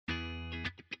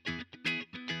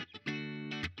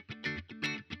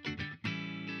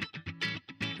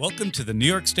Welcome to the New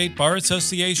York State Bar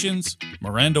Association's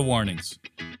Miranda Warnings,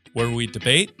 where we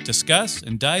debate, discuss,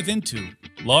 and dive into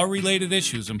law-related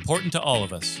issues important to all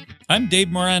of us. I'm Dave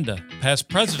Miranda, past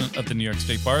president of the New York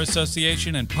State Bar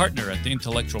Association and partner at the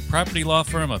intellectual property law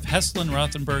firm of Heslin,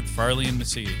 Rothenberg, Farley, and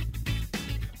Mesiti.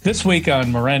 This week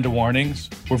on Miranda Warnings,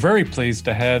 we're very pleased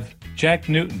to have Jack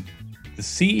Newton, the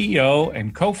CEO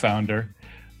and co-founder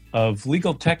of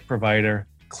legal tech provider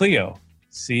Clio,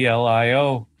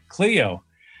 C-L-I-O, Clio.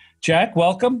 Jack,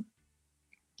 welcome.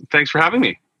 Thanks for having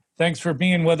me. Thanks for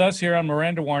being with us here on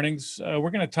Miranda Warnings.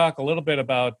 We're going to talk a little bit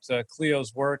about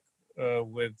Clio's work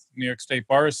with New York State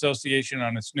Bar Association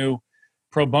on its new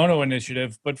pro bono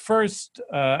initiative. But first,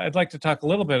 I'd like to talk a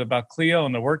little bit about Clio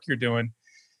and the work you're doing.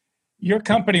 Your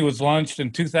company was launched in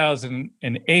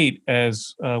 2008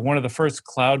 as one of the first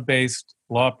cloud-based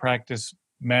law practice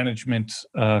management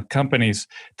companies.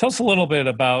 Tell us a little bit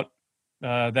about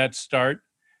that start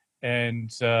and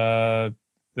the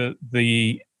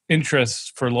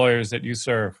interests for lawyers that you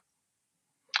serve.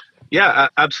 Yeah,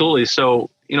 absolutely.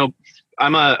 So,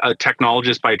 I'm a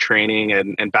technologist by training,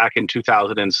 and back in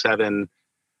 2007,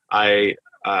 I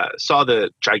saw the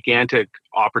gigantic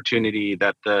opportunity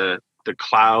that the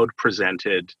cloud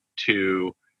presented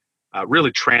to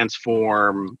really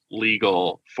transform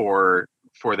legal for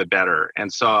the better,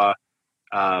 and saw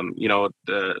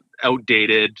the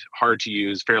outdated, hard to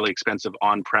use, fairly expensive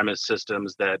on-premise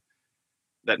systems that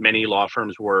many law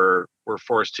firms were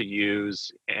forced to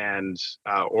use, and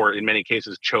or in many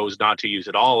cases chose not to use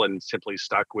at all, and simply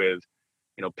stuck with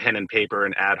pen and paper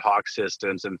and ad hoc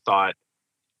systems, and thought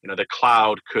the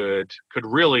cloud could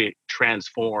really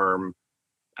transform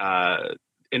an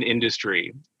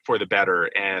industry for the better,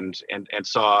 and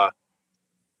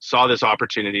saw this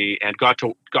opportunity and got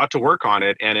to work on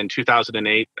it. And in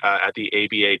 2008 at the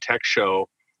ABA Tech Show,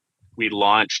 we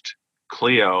launched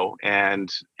Clio, and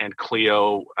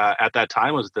Clio at that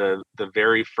time was the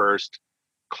very first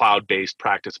cloud-based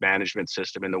practice management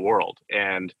system in the world,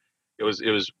 and it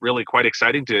was really quite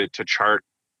exciting to chart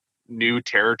new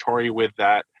territory with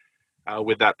that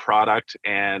product,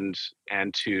 and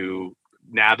to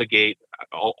navigate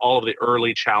all of the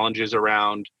early challenges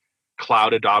around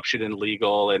cloud adoption in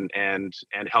legal, and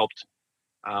helped.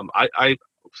 I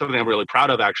something I'm really proud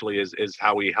of actually is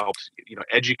how we helped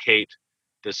educate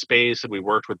the space, and we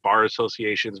worked with bar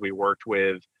associations. We worked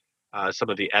with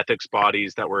some of the ethics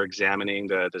bodies that were examining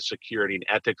the security and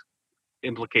ethics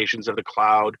implications of the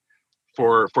cloud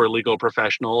for legal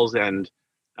professionals, and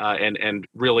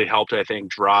really helped, I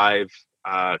think, drive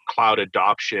cloud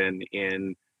adoption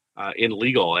in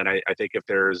legal. And I think if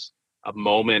there's a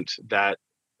moment that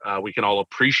we can all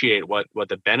appreciate what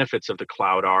the benefits of the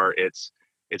cloud are, it's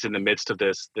in the midst of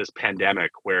this pandemic,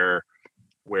 where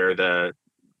the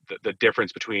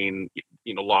difference between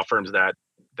law firms that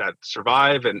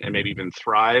survive and maybe even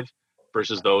thrive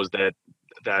versus those that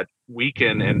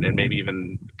weaken and maybe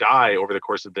even die over the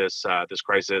course of this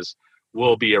crisis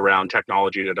will be around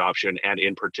technology adoption, and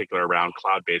in particular around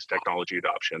cloud-based technology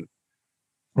adoption.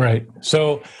 Right.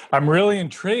 So I'm really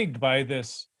intrigued by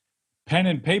this pen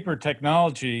and paper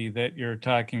technology that you're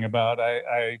talking about.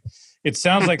 It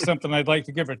sounds like something I'd like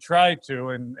to give a try to,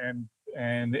 and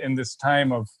in this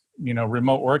time of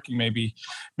remote working,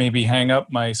 maybe hang up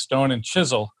my stone and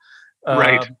chisel,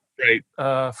 right,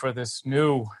 for this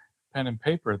new pen and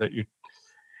paper that you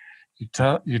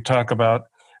talk about.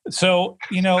 So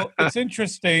it's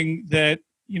interesting that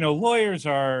lawyers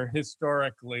are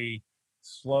historically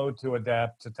slow to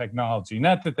adapt to technology.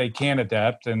 Not that they can't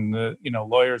adapt, and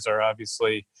lawyers are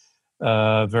obviously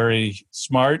very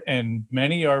smart, and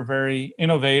many are very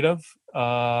innovative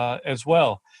as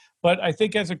well. But I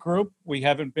think as a group, we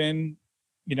haven't been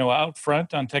out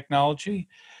front on technology,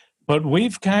 but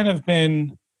we've kind of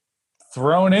been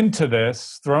thrown into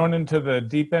the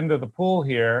deep end of the pool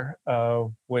here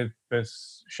with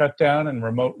this shutdown and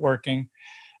remote working.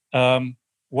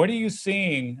 What are you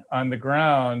seeing on the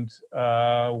ground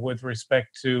with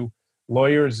respect to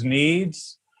lawyers'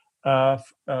 needs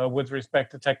with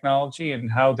respect to technology,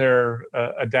 and how they're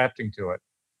adapting to it?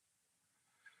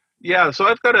 Yeah, so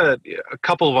I've got a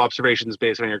couple of observations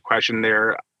based on your question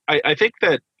there. I think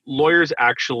that lawyers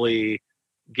actually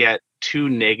get too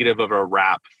negative of a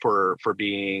rap for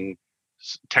being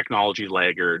technology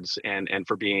laggards, and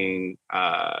for being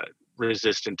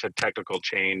resistant to technical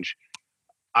change.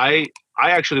 I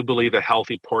actually believe a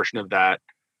healthy portion of that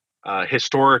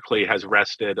historically has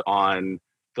rested on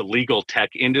the legal tech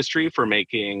industry for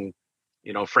making,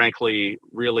 frankly,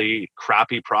 really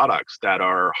crappy products that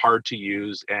are hard to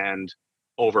use and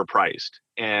overpriced.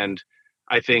 And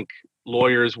I think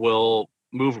lawyers will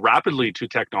move rapidly to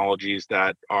technologies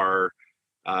that are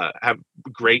have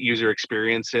great user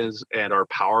experiences and are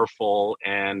powerful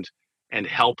and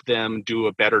help them do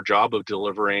a better job of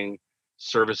delivering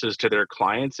services to their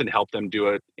clients and help them do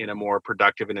it in a more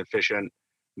productive and efficient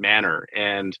manner.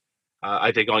 And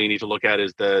I think all you need to look at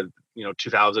is the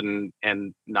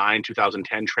 2009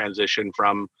 2010 transition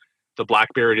from the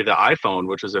BlackBerry to the iPhone,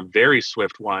 which was a very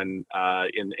swift one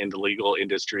in the legal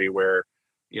industry. Where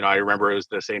I remember it was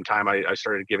the same time I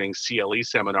started giving CLE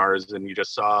seminars, and you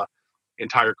just saw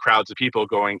entire crowds of people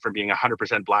going from being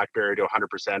 100% BlackBerry to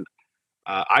 100%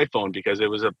 iPhone, because it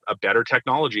was a better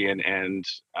technology and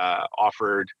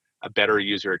offered a better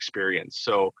user experience.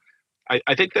 So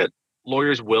I think that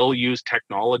lawyers will use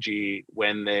technology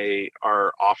when they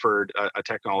are offered a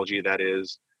technology that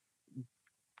is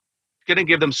going to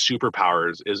give them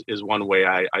superpowers, is one way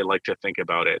I like to think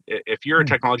about it. If you're a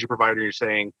technology provider, you're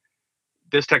saying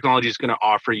this technology is going to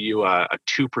offer you a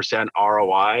 2%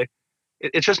 ROI,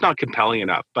 it's just not compelling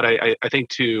enough. But I think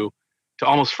to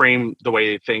almost frame the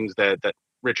way things that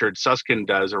Richard Susskind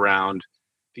does around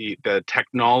the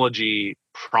technology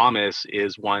promise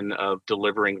is one of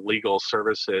delivering legal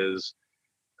services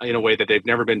in a way that they've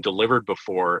never been delivered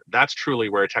before. That's truly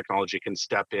where technology can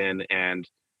step in and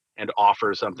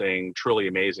offer something truly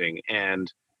amazing.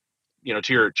 And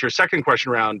to your second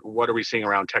question around what are we seeing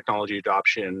around technology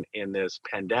adoption in this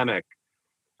pandemic,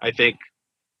 I think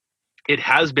it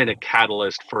has been a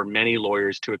catalyst for many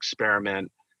lawyers to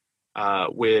experiment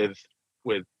with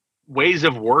ways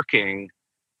of working,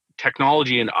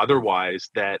 technology and otherwise,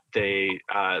 that they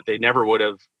never would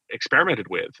have experimented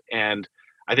with. And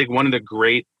I think one of the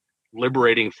great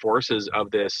liberating forces of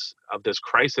this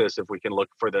crisis, if we can look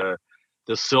for the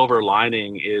silver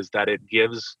lining, is that it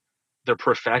gives the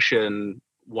profession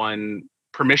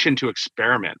permission to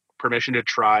experiment, permission to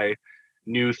try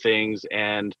new things,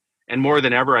 and more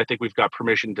than ever, I think we've got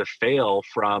permission to fail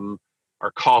from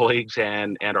our colleagues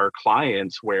and our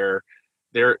clients, where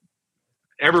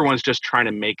everyone's just trying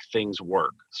to make things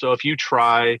work. So if you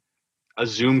try a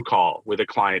Zoom call with a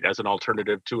client as an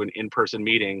alternative to an in-person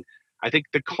meeting, I think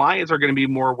the clients are going to be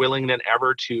more willing than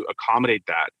ever to accommodate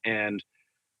that. And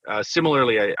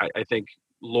similarly, I think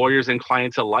lawyers and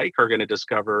clients alike are going to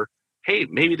discover, hey,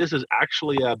 maybe this is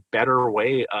actually a better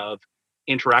way of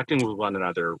interacting with one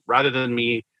another, rather than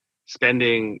me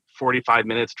spending 45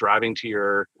 minutes driving to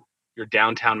your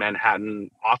downtown Manhattan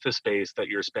office space that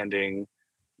you're spending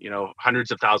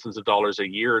hundreds of thousands of dollars a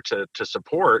year to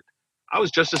support. I was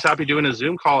just as happy doing a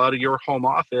Zoom call out of your home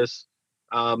office,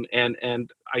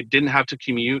 and I didn't have to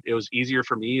commute. It was easier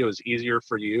for me. It was easier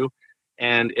for you,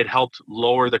 and it helped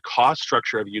lower the cost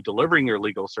structure of you delivering your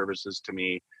legal services to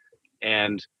me.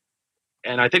 And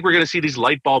I think we're going to see these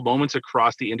light bulb moments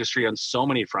across the industry on so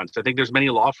many fronts. I think there's many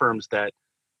law firms that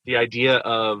the idea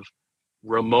of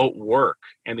remote work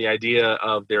and the idea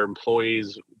of their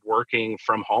employees working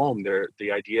from home,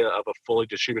 the idea of a fully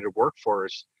distributed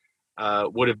workforce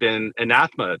would have been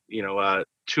anathema,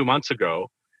 2 months ago.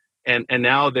 And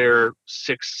now they're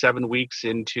 6-7 weeks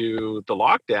into the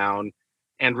lockdown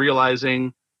and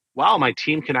realizing, wow, my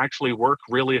team can actually work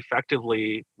really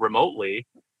effectively remotely.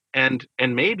 And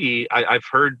maybe I've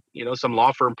heard, some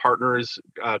law firm partners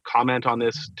comment on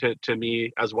this to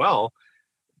me as well.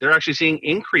 They're actually seeing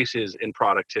increases in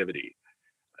productivity.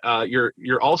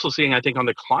 You're also seeing, I think, on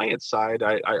the client side,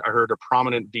 I heard a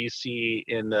prominent VC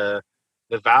in the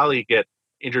Valley get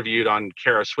interviewed on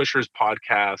Kara Swisher's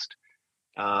podcast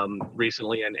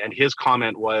recently, and his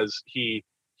comment was he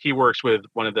works with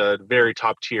one of the very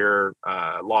top tier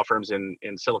law firms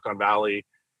in Silicon Valley,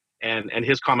 and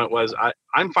his comment was,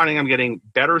 I'm finding I'm getting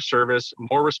better service,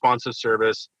 more responsive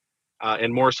service,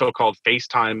 and more so-called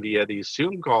FaceTime via these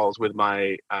Zoom calls with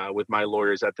my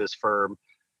lawyers at this firm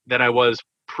than I was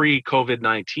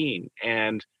pre-COVID-19.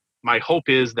 And my hope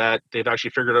is that they've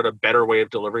actually figured out a better way of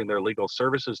delivering their legal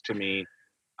services to me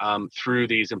through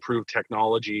these improved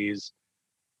technologies,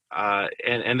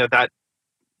 and that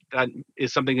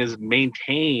is something is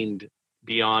maintained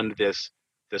beyond this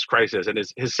crisis. And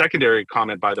his secondary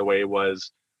comment, by the way,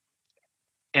 was,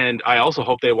 and I also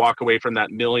hope they walk away from that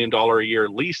 $1 million a year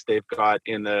lease they've got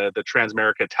in the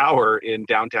Transamerica Tower in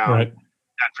downtown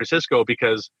San Francisco,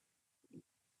 because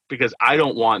I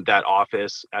don't want that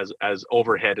office as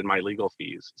overhead in my legal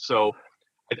fees. So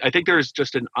I think there's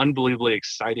just an unbelievably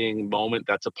exciting moment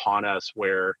that's upon us,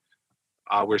 where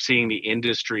we're seeing the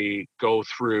industry go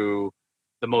through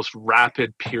the most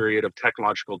rapid period of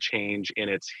technological change in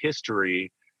its history,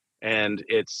 and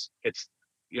it's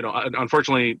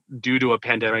unfortunately due to a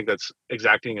pandemic that's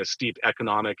exacting a steep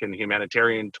economic and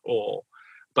humanitarian toll.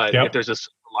 But if there's a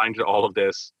line to all of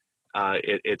this,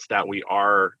 it's that we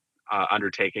are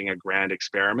undertaking a grand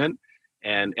experiment,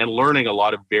 and learning a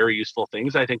lot of very useful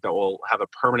things, I think, that will have a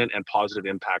permanent and positive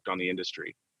impact on the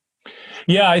industry.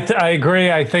 Yeah, I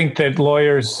agree. I think that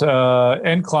lawyers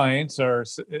and clients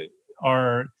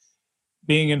are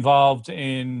being involved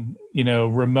in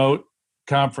remote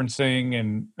conferencing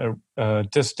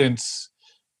and distance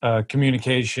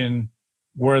communication,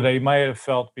 where they might have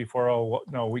felt before, oh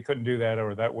no, we couldn't do that,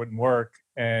 or that wouldn't work,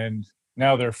 and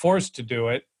now they're forced to do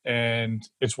it, and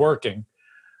it's working.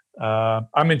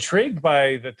 I'm intrigued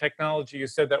by the technology you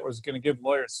said that was going to give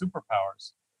lawyers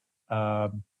superpowers.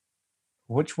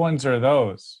 Which ones are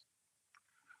those?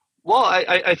 Well,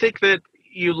 I think that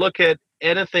you look at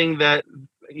anything that,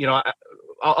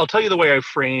 I'll tell you the way I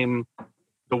frame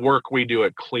the work we do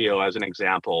at Clio as an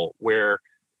example, where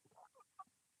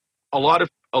a lot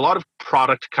of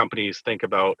product companies think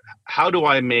about, how do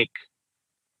I make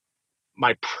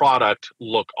my product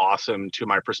look awesome to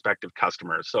my prospective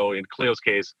customers? So in Clio's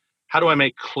case, how do I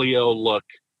make Clio look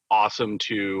awesome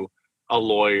to a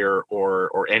lawyer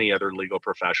or any other legal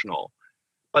professional?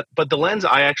 But the lens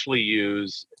I actually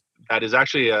use, that is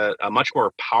actually a much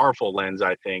more powerful lens,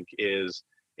 I think, is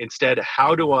instead,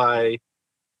 how do I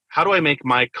make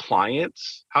my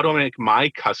clients, how do I make my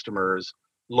customers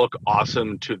look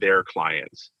awesome to their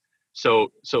clients?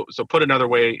 So put another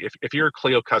way, if you're a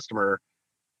Clio customer,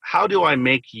 how do I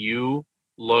make you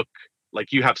look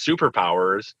like you have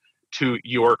superpowers to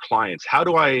your clients? How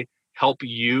do I help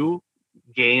you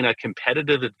gain a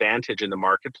competitive advantage in the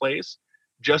marketplace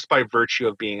just by virtue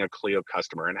of being a Clio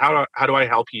customer? And how do I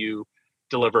help you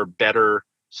deliver better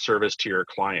service to your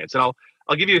clients? And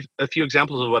I'll give you a few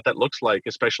examples of what that looks like,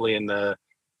 especially in the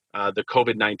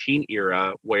COVID-19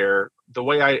 era, where the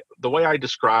way I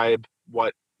describe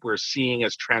what we're seeing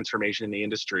as transformation in the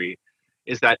industry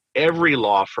is that every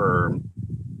law firm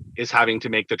is having to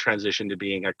make the transition to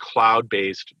being a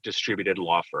cloud-based distributed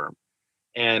law firm.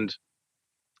 And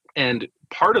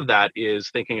part of that is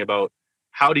thinking about,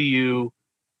 how do you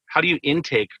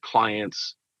intake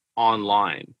clients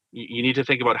online? You need to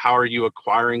think about, how are you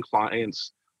acquiring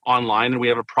clients online? And we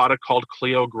have a product called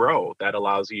Clio Grow that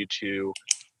allows you to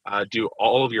do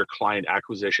all of your client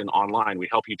acquisition online. We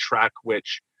help you track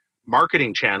which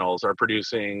marketing channels are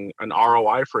producing an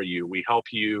ROI for you. We help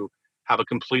you have a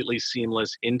completely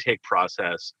seamless intake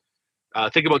process.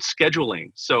 Think about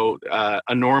scheduling. So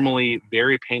a normally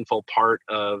very painful part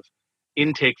of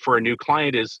intake for a new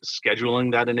client is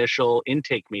scheduling that initial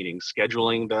intake meeting,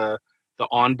 scheduling the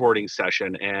onboarding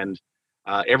session, and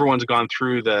everyone's gone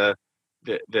through the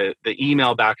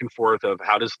email back and forth of,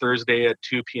 how does Thursday at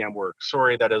 2 p.m. work?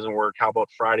 Sorry, that doesn't work. How about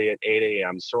Friday at 8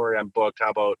 a.m.? Sorry, I'm booked. How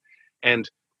about, and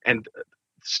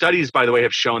studies, by the way,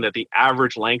 have shown that the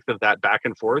average length of that back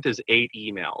and forth is 8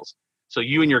 emails. So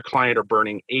you and your client are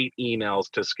burning 8 emails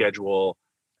to schedule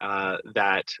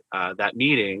that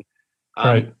meeting.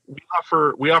 Right.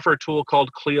 We offer a tool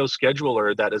called Clio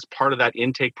Scheduler that is part of that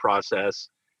intake process.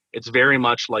 It's very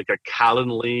much like a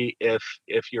Calendly, if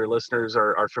your listeners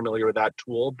are familiar with that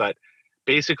tool. But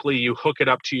basically, you hook it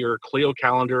up to your Clio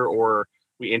calendar, or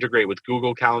we integrate with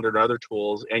Google Calendar and other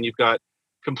tools, and you've got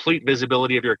complete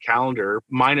visibility of your calendar,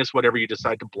 minus whatever you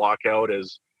decide to block out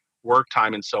as work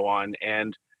time and so on.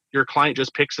 And your client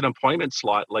just picks an appointment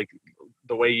slot, like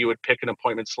the way you would pick an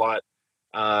appointment slot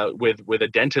with a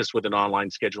dentist with an online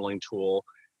scheduling tool,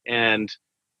 and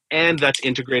that's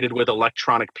integrated with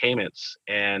electronic payments.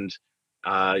 And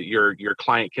your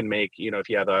client can make, if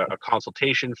you have a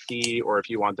consultation fee, or if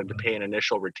you want them to pay an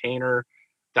initial retainer,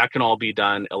 that can all be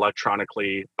done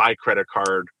electronically by credit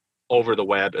card over the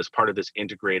web as part of this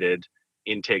integrated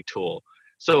intake tool.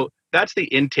 So that's the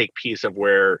intake piece of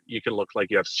where you can look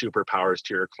like you have superpowers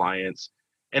to your clients.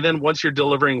 And then once you're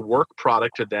delivering work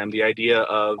product to them, the idea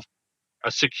of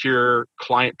a secure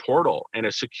client portal and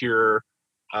a secure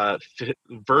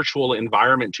virtual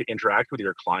environment to interact with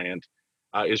your client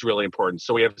is really important.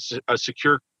 So we have a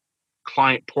secure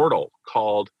client portal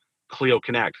called Clio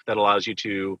Connect that allows you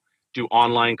to do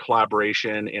online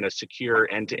collaboration in a secure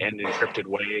end-to-end encrypted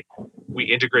way. We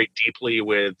integrate deeply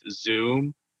with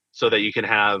Zoom so that you can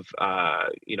have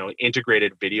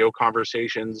integrated video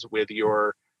conversations with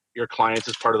your clients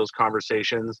as part of those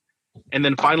conversations. And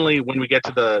then finally, when we get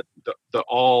to the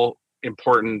all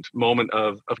important moment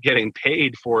of getting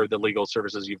paid for the legal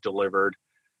services you've delivered,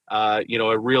 a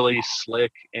really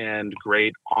slick and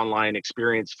great online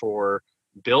experience for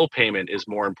bill payment is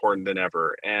more important than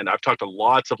ever. And I've talked to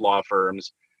lots of law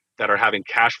firms that are having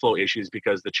cash flow issues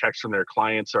because the checks from their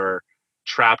clients are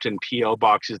trapped in PO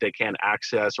boxes they can't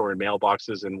access, or in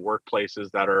mailboxes in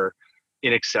workplaces that are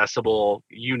inaccessible,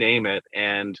 you name it.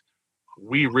 And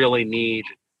we really need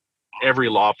every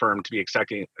law firm to be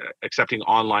accepting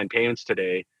online payments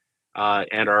today.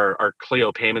 and our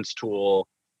Clio payments tool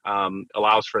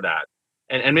allows for that.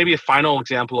 And maybe a final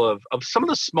example of some of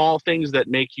the small things that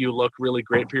make you look really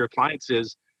great for your clients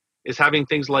is having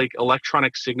things like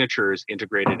electronic signatures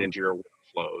integrated into your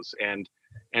workflows. And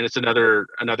it's another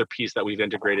piece that we've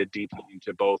integrated deeply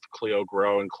into both Clio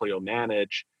Grow and Clio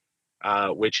Manage,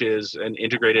 which is an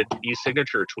integrated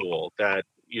e-signature tool that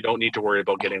you don't need to worry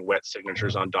about getting wet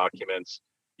signatures on documents.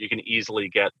 You can easily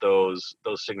get those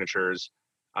signatures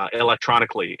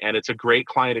electronically, and it's a great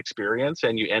client experience.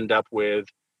 And you end up with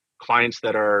clients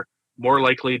that are more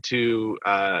likely to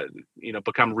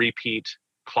become repeat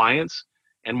clients,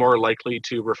 and more likely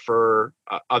to refer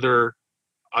other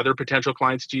potential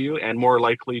clients to you, and more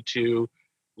likely to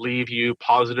leave you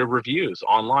positive reviews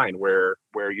online, where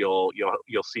you'll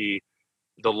see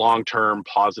the long-term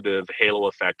positive halo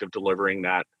effect of delivering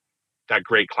that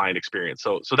great client experience.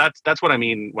 So that's what I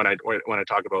mean when I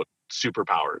talk about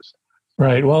superpowers.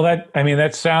 Right. Well,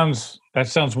 that sounds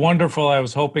wonderful. I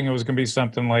was hoping it was going to be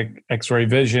something like X-ray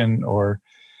vision or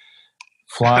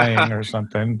flying or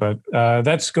something, but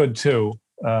that's good too.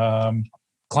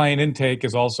 Client intake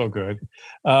is also good.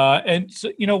 And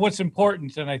so, what's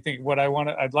important, and I think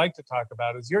I'd like to talk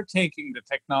about is you're taking the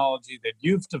technology that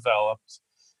you've developed,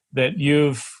 that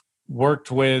you've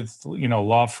worked with,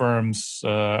 law firms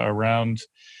around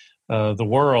the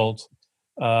world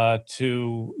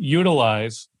to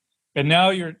utilize. And now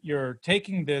you're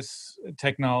taking this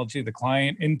technology, the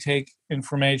client intake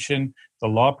information, the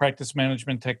law practice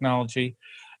management technology,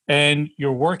 and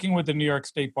you're working with the New York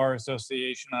State Bar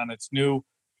Association on its new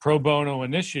pro bono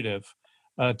initiative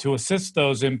to assist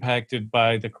those impacted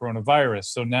by the coronavirus.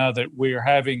 So now that we're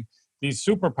having these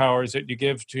superpowers that you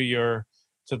give to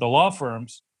the law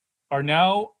firms are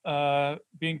now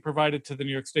being provided to the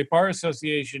New York State Bar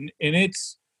Association in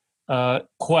its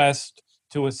quest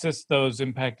to assist those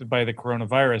impacted by the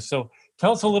coronavirus. So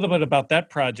tell us a little bit about that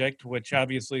project, which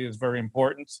obviously is very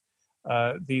important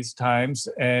these times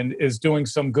and is doing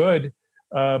some good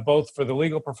both for the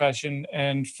legal profession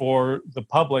and for the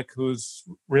public who's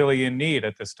really in need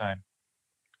at this time.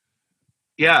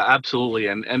 Yeah, absolutely.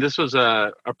 And this was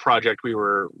a project we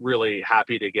were really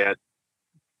happy to get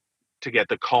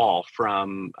the call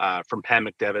from Pam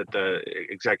McDevitt, the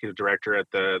executive director at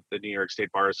the New York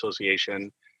State Bar Association.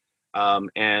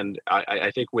 And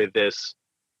I think with this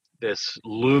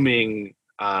looming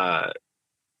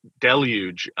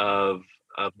deluge of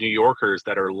New Yorkers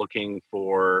that are looking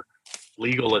for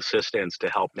legal assistance to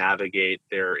help navigate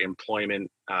their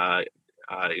employment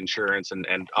insurance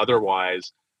and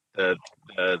otherwise the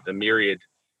myriad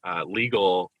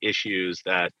legal issues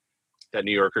that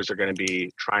New Yorkers are going to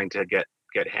be trying to get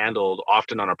handled,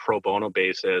 often on a pro bono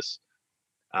basis.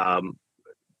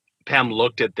 Pam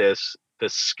looked at the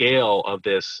scale of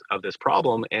this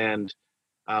problem and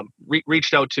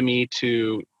reached out to me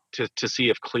to see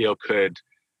if Clio could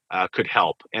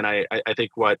help. And I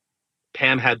think what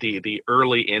Pam had the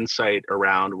early insight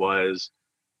around was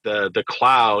the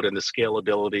cloud and the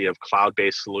scalability of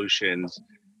cloud-based solutions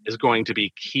is going to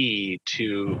be key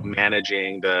to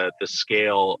managing the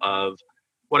scale of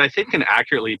what I think can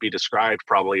accurately be described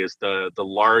probably as the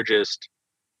largest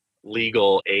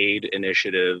legal aid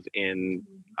initiative in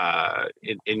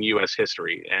U.S.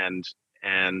 history, and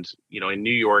in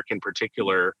New York in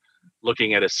particular,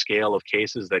 looking at a scale of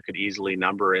cases that could easily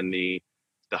number in the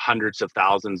hundreds of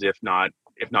thousands, if not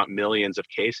millions of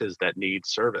cases that need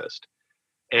serviced.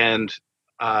 And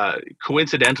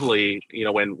coincidentally,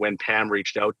 when Pam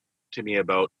reached out to me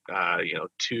about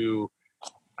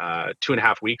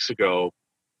 2.5 weeks ago,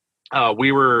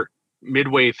 we were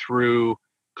midway through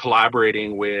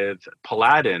collaborating with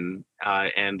Paladin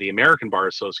and the American Bar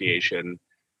Association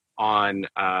on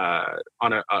a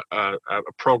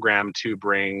program to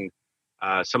bring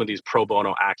some of these pro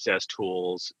bono access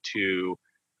tools to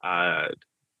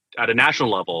at a national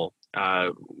level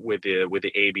with the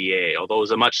ABA, although it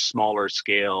was a much smaller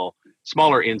scale,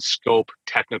 smaller in scope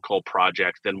technical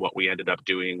project than what we ended up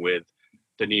doing with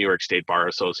the New York State Bar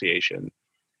Association.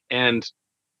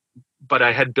 But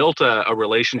I had built a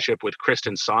relationship with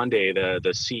Kristen Sonde,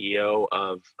 the CEO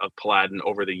of Paladin,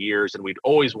 over the years, and we'd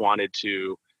always wanted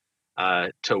to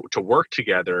work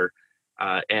together.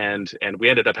 And we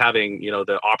ended up having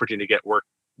the opportunity to get work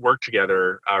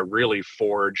together really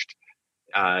forged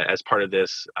as part of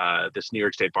this New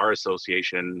York State Bar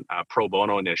Association pro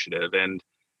bono initiative. And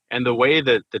the way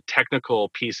that the technical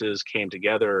pieces came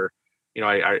together,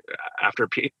 I after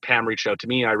Pam reached out to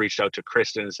me, I reached out to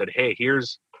Kristen and said, hey,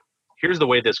 here's the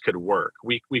way this could work.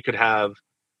 We could have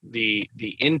the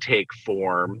intake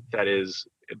form that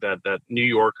New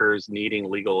Yorkers needing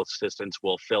legal assistance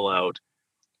will fill out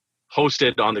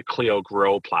hosted on the Clio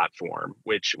Grow platform,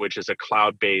 which is a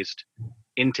cloud-based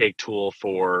intake tool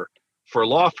for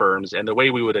law firms. And the way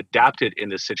we would adapt it in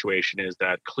this situation is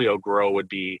that Clio Grow would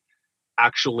be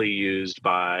actually used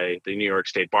by the New York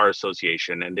State Bar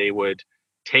Association, and they would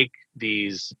take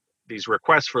these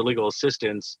requests for legal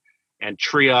assistance and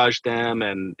triage them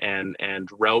and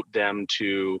route them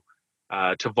to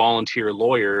volunteer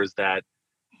lawyers that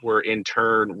were in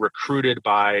turn recruited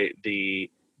by the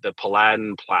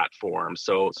Paladin platform.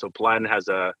 So Paladin has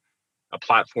a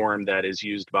platform that is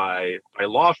used by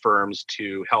law firms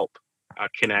to help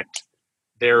connect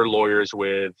their lawyers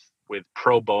with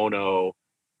pro bono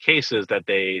cases that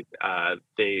they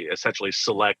essentially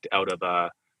select out of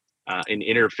an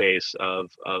interface of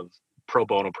pro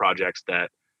bono projects that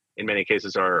in many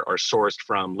cases are sourced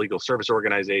from legal service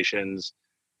organizations,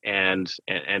 and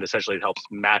essentially it helps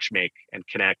matchmake and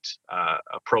connect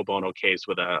a pro bono case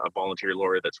with a volunteer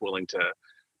lawyer that's willing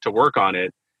to work on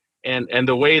it. And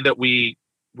the way that we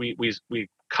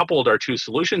coupled our two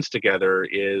solutions together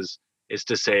is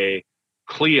to say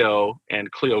Clio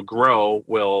and Clio Grow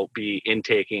will be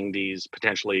intaking these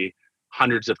potentially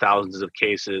hundreds of thousands of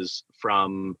cases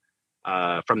from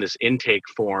this intake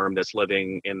form that's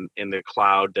living in the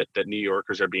cloud that New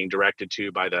Yorkers are being directed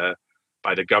to by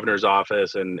the governor's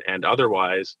office and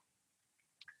otherwise.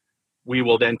 We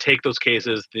will then take those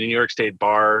cases. The New York State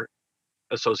Bar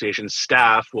Association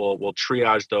staff will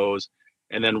triage those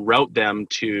and then route them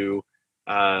to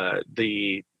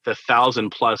the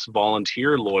 1,000+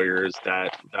 volunteer lawyers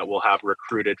that will have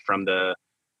recruited from the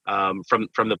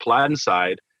Paladin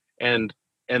side. And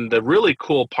the really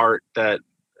cool part that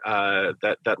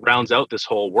rounds out this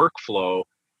whole workflow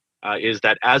is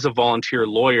that as a volunteer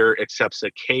lawyer accepts a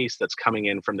case that's coming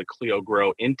in from the Clio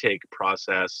Grow intake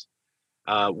process,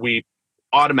 we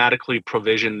automatically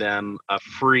provision them a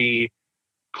free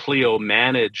Clio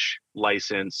Manage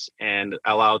license and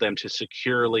allow them to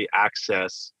securely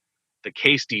access the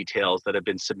case details that have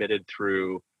been submitted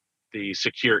through the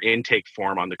secure intake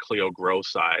form on the Clio Grow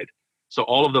side. So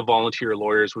all of the volunteer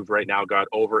lawyers, we've right now got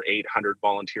over 800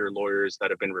 volunteer lawyers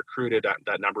that have been recruited.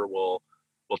 That number will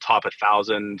top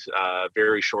 1,000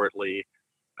 very shortly.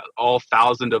 All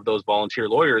 1,000 of those volunteer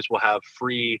lawyers will have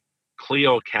free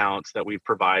Clio accounts that we've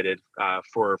provided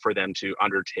for them to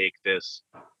undertake this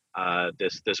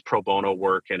pro bono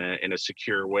work in a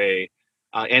secure way,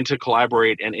 and to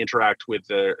collaborate and interact with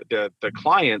the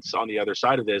clients on the other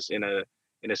side of this in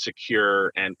a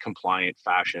secure and compliant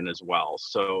fashion as well.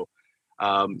 So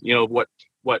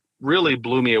what really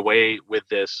blew me away with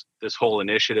this whole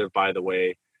initiative, by the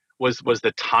way, was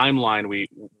the timeline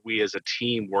we as a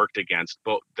team worked against.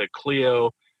 Both the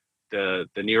Clio, the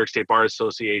New York State Bar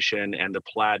Association, and the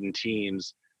Paladin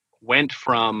teams went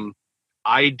from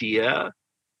idea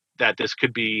that this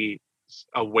could be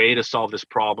a way to solve this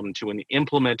problem to an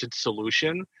implemented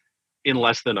solution in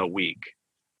less than a week,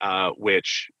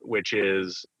 which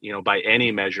is, by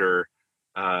any measure,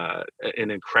 an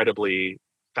incredibly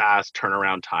fast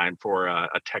turnaround time for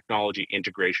a technology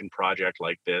integration project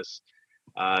like this.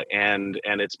 And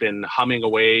it's been humming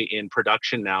away in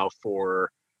production now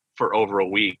for over a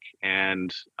week.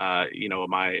 And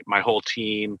my whole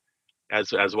team,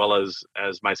 as well as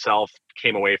myself,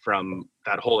 came away from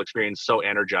that whole experience so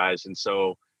energized and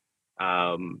so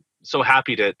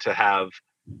happy to have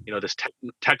this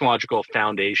technological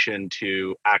foundation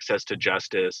to access to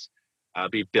justice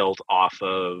be built off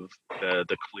of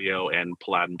the Clio and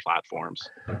Paladin platforms.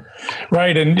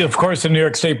 Right, and of course the New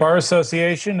York State Bar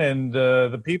Association and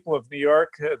the people of New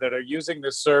York that are using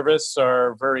this service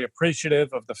are very appreciative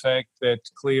of the fact that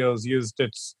Clio's used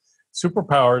its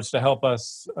superpowers to help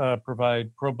us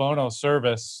provide pro bono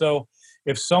service. So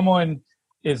if someone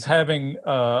is having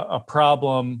a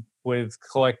problem with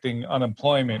collecting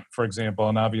unemployment, for example,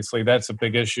 and obviously that's a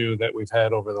big issue that we've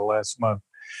had over the last month,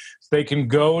 they can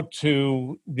go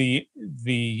to the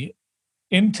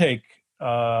intake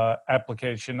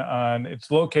application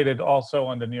it's located also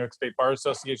on the New York State Bar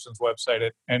Association's website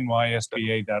at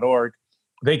nysba.org.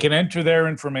 They can enter their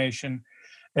information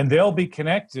and they'll be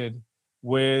connected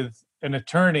with an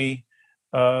attorney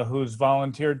who's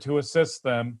volunteered to assist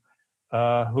them,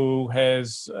 who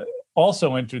has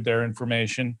also entered their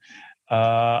information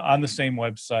on the same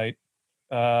website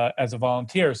as a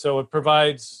volunteer. So it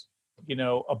provides,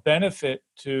 a benefit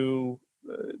to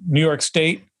New York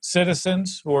State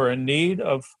citizens who are in need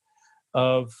of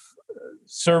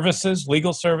services,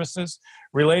 legal services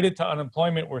related to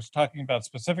unemployment. We're talking about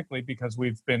specifically because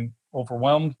we've been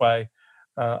overwhelmed by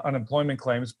unemployment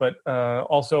claims, but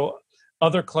also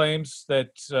other claims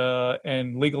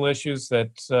and legal issues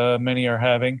that many are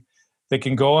having. They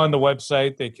can go on the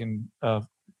website. They can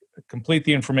complete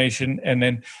the information, and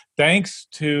then thanks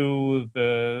to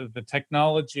the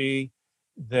technology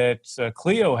that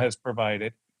Clio has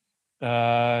provided,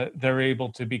 they're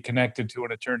able to be connected to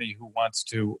an attorney who wants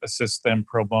to assist them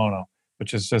pro bono,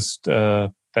 which is just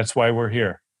that's why we're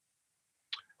here.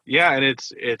 Yeah, and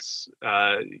it's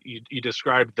you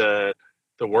described the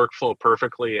workflow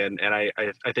perfectly, and I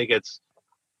think it's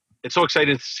so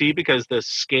exciting to see, because the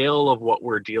scale of what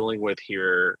we're dealing with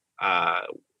here,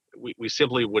 we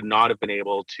simply would not have been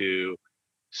able to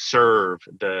serve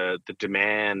the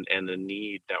demand and the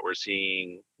need that we're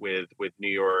seeing with New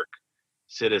York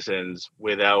citizens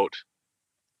without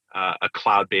a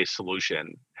cloud-based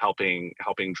solution helping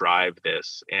drive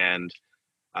this. And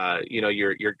I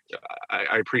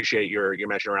appreciate your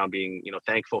mention around being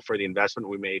thankful for the investment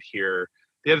we made here.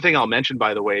 The other thing I'll mention,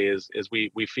 by the way, is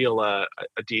we feel a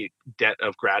deep debt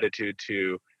of gratitude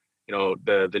to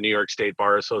the New York State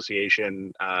Bar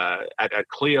Association. At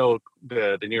Clio,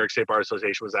 the New York State Bar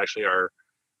Association was actually our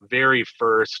very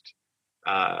first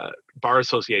bar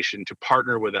association to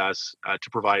partner with us to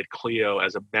provide Clio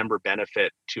as a member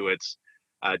benefit to its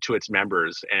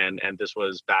members, and this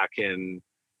was back in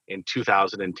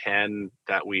 2010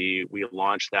 that we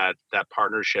launched that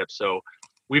partnership. So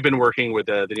we've been working with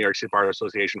the New York State Bar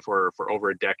Association for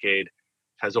over a decade.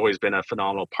 Has always been a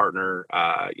phenomenal partner,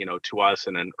 to us,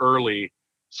 and an early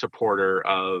supporter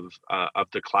of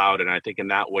the cloud. And I think in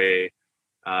that way,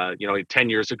 10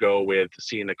 years ago, with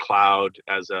seeing the cloud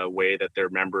as a way that their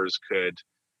members could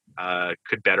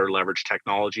better leverage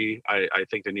technology, I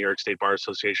think the New York State Bar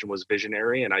Association was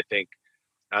visionary, and I think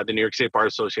the New York State Bar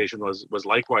Association was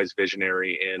likewise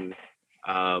visionary in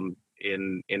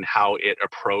how it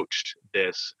approached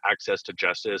this access to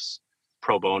justice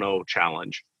pro bono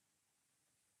challenge.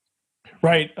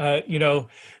 Right.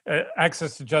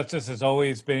 Access to justice has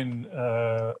always been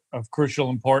of crucial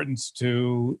importance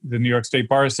to the New York State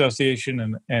Bar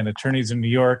Association and attorneys in New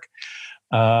York.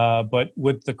 But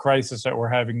with the crisis that we're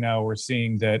having now, we're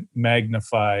seeing that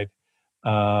magnified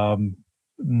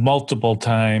multiple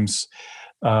times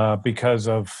because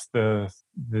of the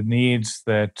needs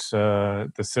that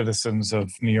the citizens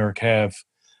of New York have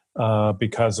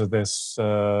because of this,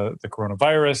 the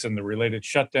coronavirus and the related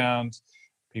shutdowns.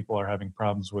 People are having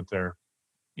problems with their,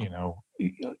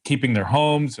 keeping their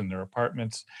homes and their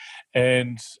apartments.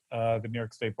 And the New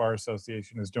York State Bar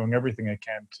Association is doing everything it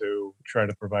can to try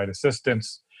to provide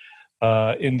assistance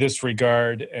in this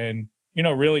regard, and,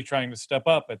 really trying to step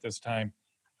up at this time.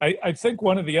 I think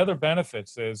one of the other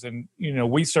benefits is, and,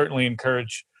 we certainly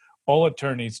encourage all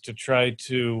attorneys to try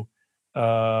to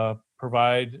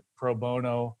provide pro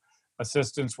bono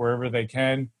assistance wherever they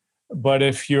can. But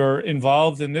if you're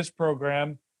involved in this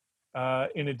program,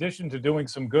 in addition to doing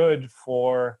some good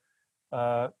for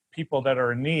people that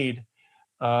are in need,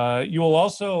 you will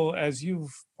also, as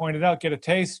you've pointed out, get a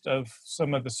taste of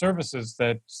some of the services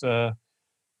that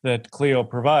Clio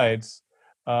provides.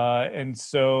 And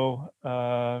so,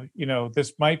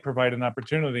 this might provide an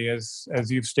opportunity, as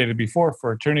you've stated before,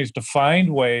 for attorneys to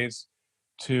find ways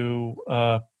to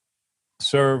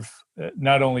serve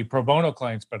not only pro bono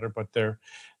clients better, but their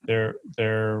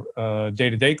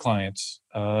day-to-day clients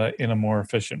in a more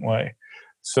efficient way.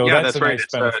 So yeah, that's a nice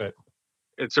benefit.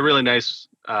 It's a really nice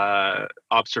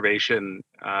observation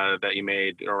that you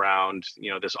made around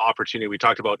this opportunity. We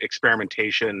talked about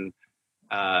experimentation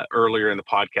earlier in the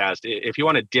podcast. If you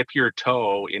want to dip your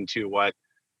toe into what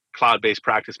cloud-based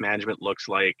practice management looks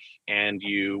like, and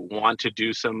you want to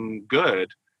do some good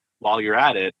while you're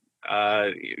at it,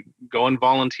 go and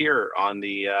volunteer on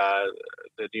the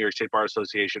New York State Bar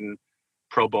Association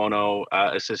pro bono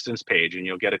assistance page, and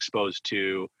you'll get exposed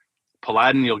to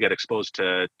Paladin, you'll get exposed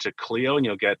to Clio, and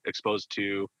you'll get exposed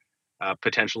to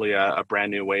potentially a brand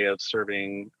new way of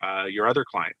serving your other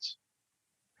clients.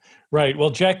 Right. Well,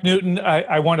 Jack Newton,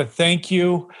 I want to thank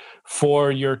you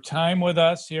for your time with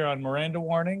us here on Miranda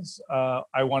Warnings.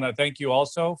 I want to thank you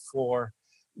also for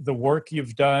the work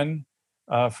you've done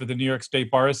for the New York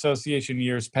State Bar Association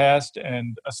years past,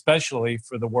 and especially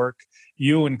for the work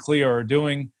you and Clio are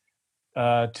doing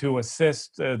to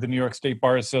assist the New York State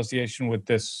Bar Association with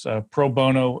this pro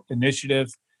bono initiative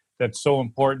that's so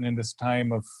important in this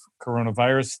time of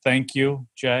coronavirus. Thank you,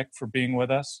 Jack, for being with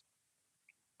us.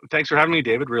 Thanks for having me,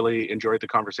 David. Really enjoyed the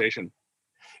conversation.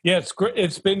 Yeah, it's great.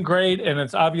 It's been great, and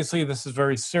it's obviously this is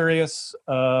very serious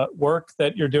work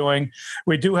that you're doing.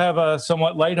 We do have a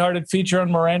somewhat lighthearted feature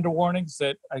on Miranda Warnings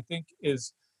that I think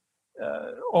is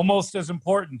almost as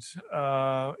important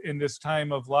in this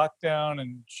time of lockdown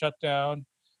and shutdown,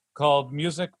 called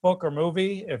Music, Book, or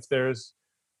Movie. If there's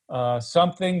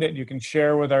something that you can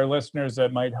share with our listeners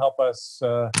that might help us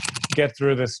get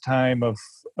through this time of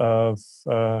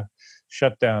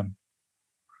shutdown?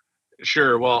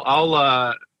 Sure. Well,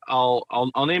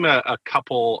 I'll name a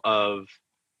couple of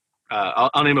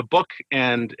I'll name a book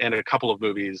and a couple of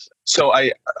movies. So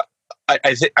I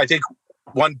think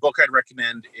one book I'd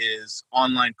recommend is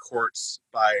Online Courts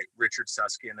by Richard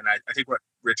Susskind, and I think what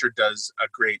Richard does a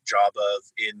great job of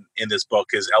in this book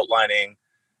is outlining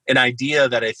an idea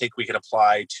that I think we can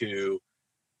apply to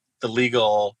the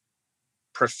legal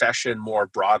profession more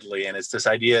broadly, and it's this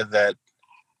idea that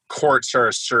courts are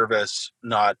a service,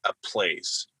 not a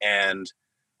place. And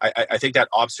I think that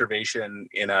observation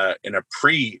in a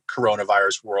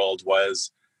pre-coronavirus world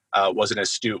was an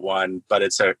astute one, but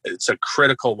it's a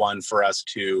critical one for us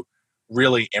to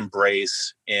really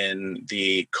embrace in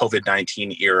the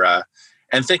COVID-19 era,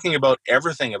 and thinking about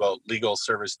everything about legal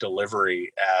service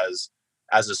delivery as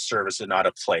a service and not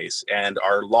a place. And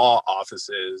our law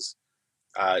offices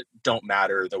don't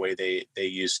matter the way they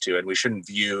used to, and we shouldn't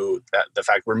view that the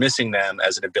fact we're missing them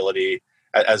as an ability,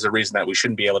 as a reason that we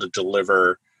shouldn't be able to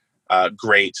deliver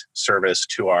great service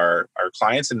to our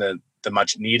clients and the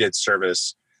much needed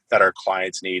service that our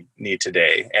clients need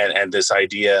today. And this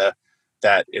idea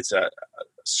that it's a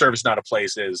service, not a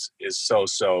place, is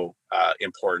so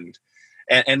important.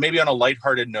 And maybe on a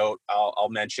lighthearted note, I'll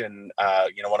mention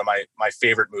one of my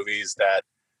favorite movies,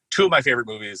 two of my favorite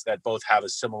movies that both have a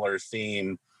similar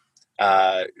theme.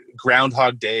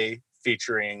 Groundhog Day,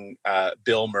 featuring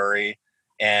Bill Murray,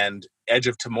 and Edge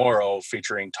of Tomorrow,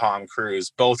 featuring Tom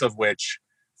Cruise, both of which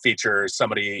feature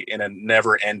somebody in a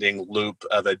never-ending loop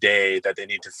of a day that they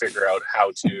need to figure out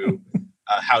how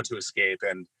to escape.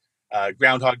 And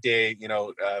Groundhog Day,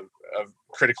 a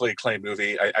critically acclaimed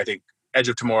movie. I think Edge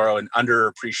of Tomorrow, an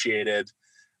underappreciated,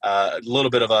 a little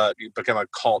bit of become a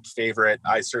cult favorite.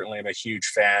 I certainly am a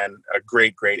huge fan. A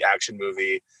great action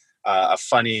movie, a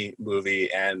funny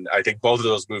movie, and I think both of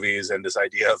those movies and this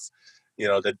idea of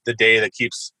the day that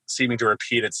keeps seeming to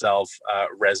repeat itself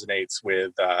resonates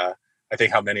with I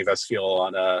think how many of us feel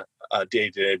on a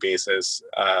day-to-day basis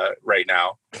right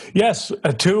now. Yes,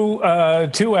 two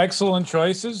excellent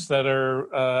choices that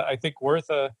are I think worth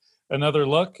another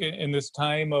look in this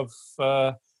time of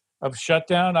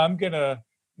shutdown. I'm gonna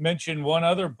mention one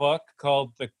other book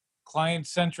called The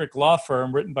Client-Centric Law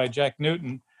Firm, written by Jack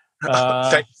Newton.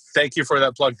 Thank you for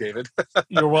that plug, David.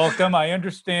 You're welcome. I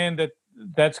understand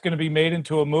that's going to be made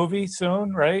into a movie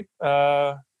soon, right?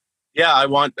 Yeah, I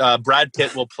want Brad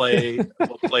Pitt will play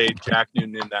Jack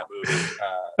Newton in that movie.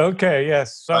 Okay,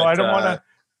 yes. So I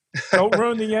don't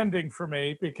ruin the ending for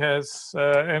me, because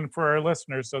and for our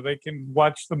listeners, so they can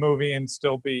watch the movie and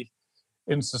still be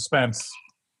in suspense.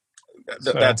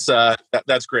 That's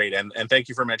great, and thank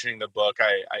you for mentioning the book.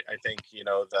 I think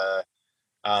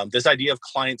this idea of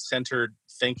client-centered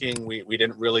thinking, we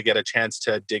didn't really get a chance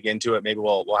to dig into it. Maybe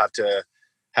we'll have to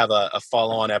have a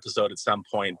follow-on episode at some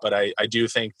point. But I do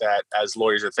think that as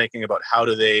lawyers are thinking about how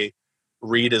do they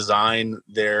redesign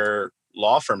their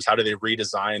law firms, how do they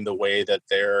redesign the way that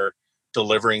they're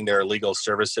delivering their legal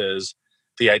services,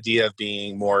 the idea of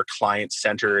being more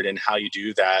client-centered and how you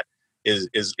do that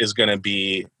is going to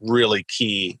be really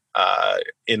key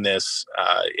in this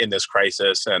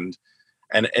crisis, and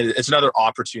it's another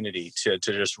opportunity to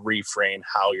just reframe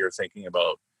how you're thinking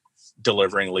about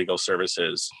delivering legal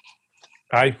services.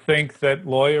 I think that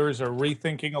lawyers are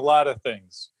rethinking a lot of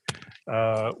things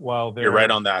while they're. You're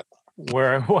right on that.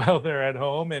 While they're at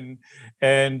home, and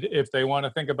if they want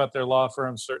to think about their law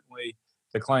firm, certainly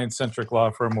The Client-Centric Law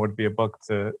Firm would be a book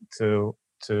to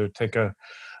take a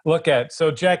look at.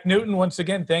 So, Jack Newton, once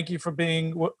again, thank you for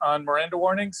being on Miranda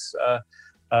Warnings.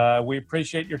 We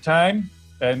appreciate your time,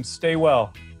 and stay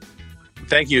well.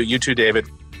 Thank you. You too, David.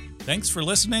 Thanks for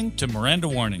listening to Miranda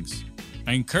Warnings.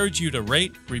 I encourage you to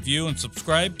rate, review, and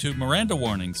subscribe to Miranda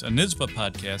Warnings, a NYSBA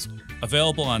podcast,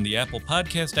 available on the Apple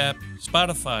Podcast app,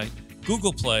 Spotify,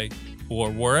 Google Play,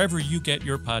 or wherever you get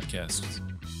your podcasts.